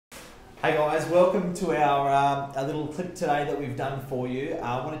Hey guys, welcome to our little clip today that we've done for you.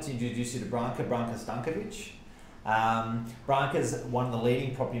 I wanted to introduce you to Branka Stankovic. Branka's one of the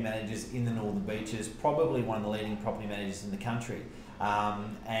leading property managers in the Northern Beaches, probably one of the leading property managers in the country.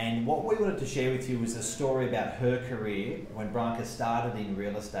 And what we wanted to share with you was a story about her career when Branka started in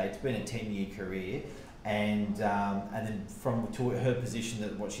real estate. It's been a 10-year career, and then to her position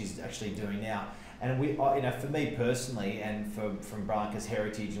that what she's actually doing now. And for me personally, and from Branka's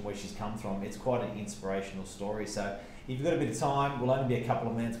heritage and where she's come from, it's quite an inspirational story. So if you've got a bit of time, we'll only be a couple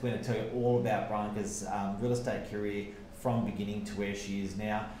of minutes. We're going to tell you all about Branka's real estate career from beginning to where she is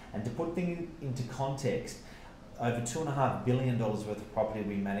now. And to put things into context, over $2.5 billion worth of property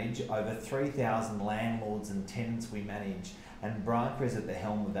we manage, over 3,000 landlords and tenants we manage, and Branka is at the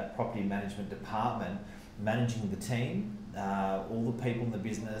helm of that property management department, managing the team, all the people in the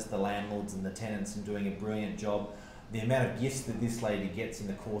business, the landlords and the tenants, and doing a brilliant job. The amount of gifts that this lady gets in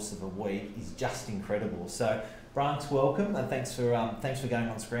the course of a week is just incredible. So, Branks, welcome, and thanks for going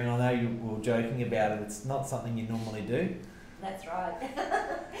on screen. I know you were joking about it. It's not something you normally do. That's right.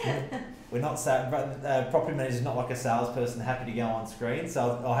 We're not property manager's not like a salesperson, happy to go on screen.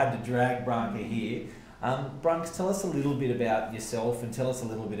 So I had to drag Branka here. Branks, tell us a little bit about yourself and tell us a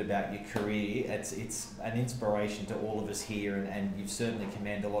little bit about your career. It's an inspiration to all of us here, and you've certainly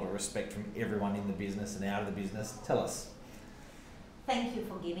commanded a lot of respect from everyone in the business and out of the business. Tell us. Thank you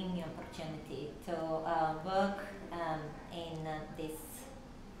for giving me opportunity to work in this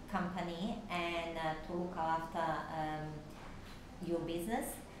company and to look after your business.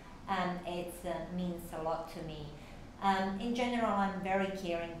 It means a lot to me. In general, I'm a very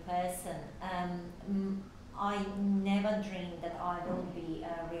caring person. I never dreamed that I will be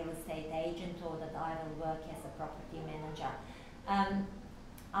a real estate agent or that I will work as a property manager.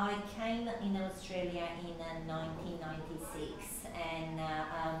 I came in Australia in 1996, and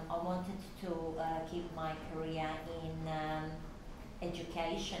I wanted to keep my career in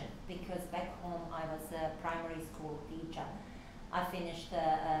education, because back home I was a primary school teacher. I finished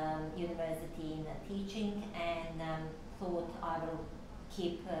university in teaching and thought I will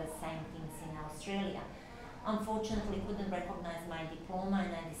keep same things in Australia. Unfortunately, couldn't recognise my diploma,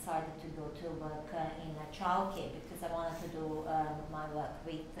 and I decided to go to work in childcare because I wanted to do my work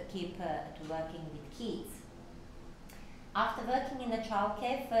to working with kids. After working in the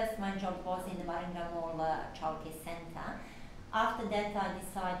childcare, first my job was in the Warringah Mall childcare centre. After that, I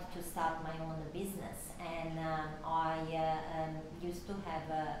decided to start my own business, and I used to have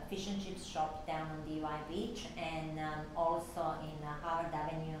a fish and chips shop down on DY Beach, and also in Harvard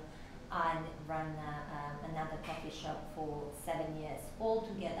Avenue. I ran another coffee shop for 7 years.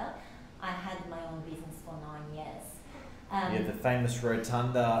 Altogether, I had my own business for 9 years. Yeah, the famous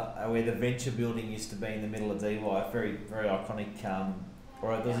rotunda where the Venture building used to be in the middle of DY, very, very iconic. There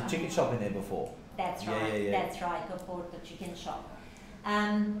was a chicken shop in there before. That's right. Yeah. That's right. Oporto chicken shop.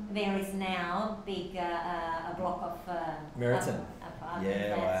 There is now big a block of Meriton. apartments.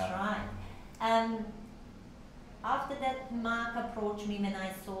 Yeah, that's wow. right. After that, Mark approached me when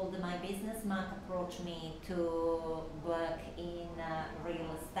I sold my business. Mark approached me to work in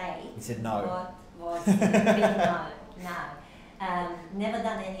real estate. He said no. What was a big no? No. Never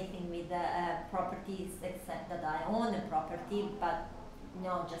done anything with properties except that I own a property, but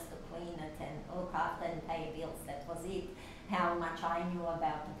no, just to clean it and look after and pay bills. That was it. How much I knew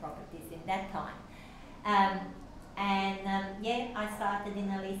about the properties in that time. I started in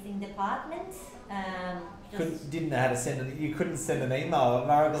a leasing department. Didn't know how to send it. You couldn't send an email.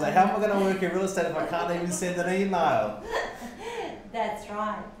 Mara was like, how am I going to work in real estate if I can't even send an email? That's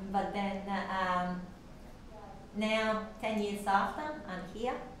right. But then now, 10 years after, I'm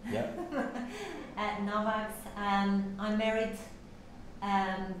here. Yep. At Novax. I'm married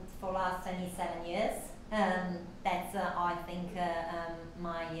for last 27 years. That's I think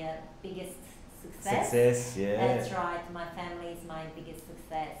my biggest success. Success, yeah. That's right. My family is my biggest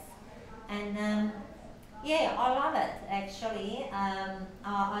success, and I love it actually.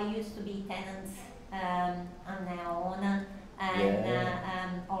 I used to be tenant. I'm now owner,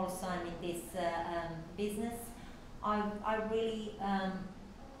 and also I'm in this business. I really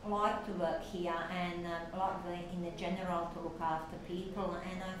like to work here, and in the general to look after people,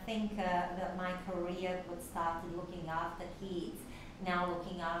 and I think that my career would start looking after kids, now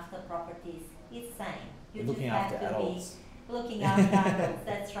looking after properties. It's same. You looking just after have to adults. be looking after adults.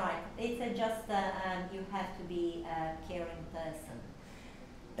 That's right. It's just you have to be a caring person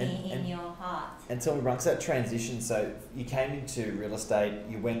in your heart. And tell me, Branks, that transition. So you came into real estate.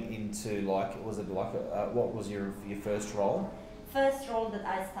 You went into what was your first role? first role that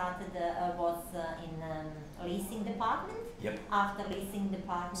I started was in leasing department. Yep. After leasing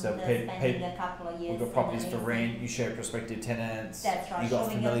department, So spending a couple of years. We've got properties for rent. You show prospective tenants. That's right. You got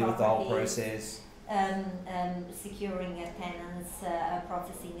showing familiar with the whole properties, process. Securing tenants,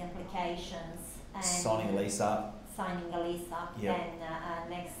 processing applications, and Signing a lease up. signing a lease up. Yep. Then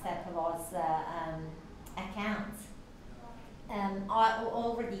next step was accounts. I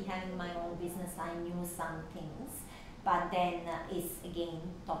already having my own business, I knew some things, but then it's again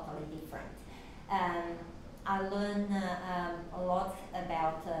totally different. I learned a lot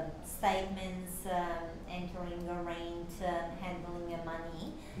about statements, entering a rent, handling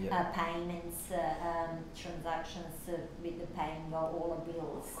money, Yep. payments, transactions with the paying all the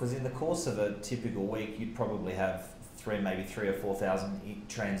bills. Because in the course of a typical week, you'd probably have maybe 3,000 or 4,000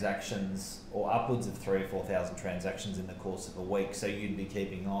 transactions, or upwards of 3,000 or 4,000 transactions in the course of a week. So you'd be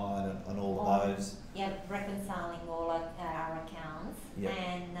keeping an eye on all of those. Yeah, reconciling all our accounts. Yep.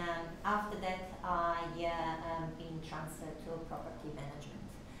 And after that, I been transferred to property management.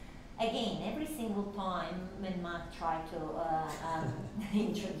 Again, every single time when Mark tried to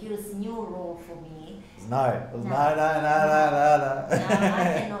introduce new role for me, No. No, I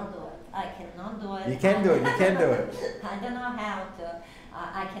cannot do it. I cannot do it. You can do it. You can do it. I don't know how to.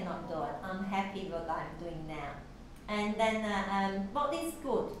 I cannot do it. I'm happy what I'm doing now. And then, but it's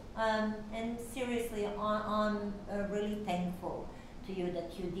good. And seriously, I'm really thankful to you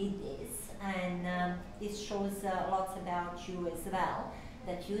that you did this. And it shows lots about you as well,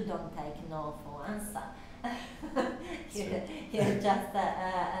 that you don't take no for answer. you're just,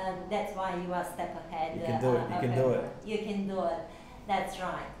 that's why you are a step ahead. You can do it. You can do it. You can do it. That's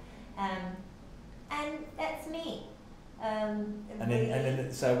right. And that's me. And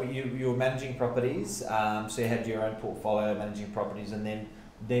then, so you were managing properties. So you had your own portfolio, managing properties, and then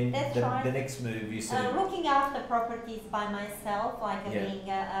That's right. the next move you said. Looking after properties by myself, like Yeah. being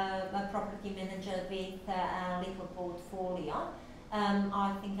a property manager with a little portfolio.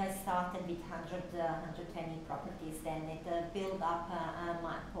 I think I started with 120 properties, then it built up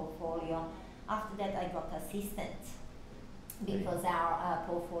my portfolio. After that, I got assistants because our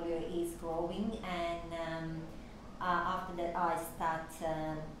portfolio is growing, and after that, I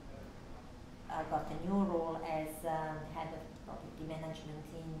got a new role as head of property management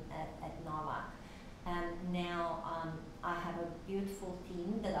at Novak. Now I have a beautiful team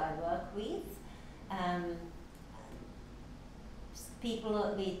that I work with.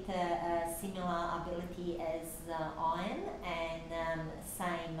 People with similar ability as I am, and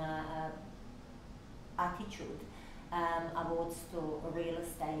same attitude towards to real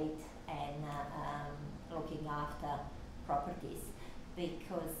estate and looking after properties,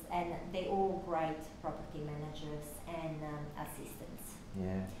 and they're all great property managers and assistants.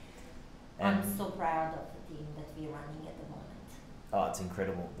 Yeah. I'm so proud of the team that we're running at the moment. Oh, it's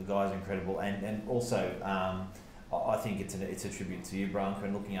incredible. The guys are incredible, and also I think it's a tribute to you, Branka,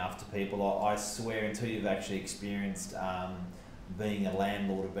 and looking after people. I swear, until you've actually experienced being a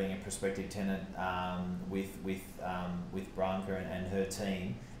landlord or being a prospective tenant with Branka and her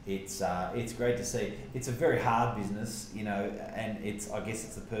team, it's great to see. It's a very hard business, you know, and I guess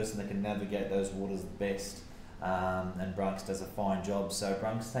it's the person that can navigate those waters the best. And Branks does a fine job. So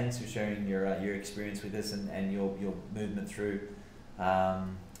Branks, thanks for sharing your experience with us and your movement through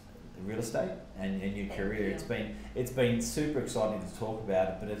real estate and your career. You. It's been super exciting to talk about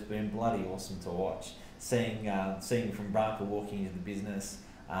it, but it's been bloody awesome to watch. Seeing from Branka walking into the business,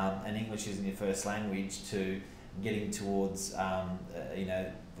 and English isn't your first language, to getting towards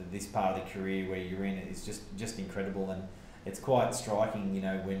this part of the career where you're in, it's just incredible, and it's quite striking, you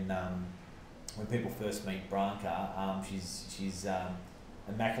know, when people first meet Branka. She's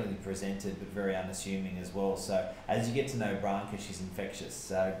immaculately presented but very unassuming as well. So as you get to know Branka, she's infectious.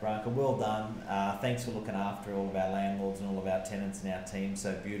 So Branka, well done. Thanks for looking after all of our landlords and all of our tenants and our team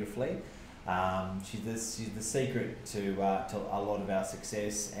so beautifully. She's the secret to a lot of our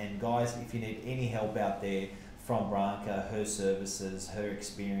success. And guys, if you need any help out there from Branka, her services, her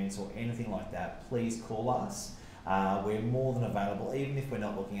experience, or anything like that, please call us. We're more than available, even if we're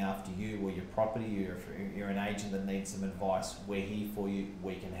not looking after you or your property, or if you're an agent that needs some advice, we're here for you,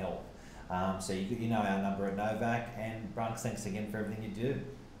 we can help. So you know our number at Novak, and Branka, thanks again for everything you do.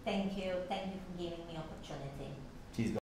 Thank you for giving me opportunity. Cheers, guys.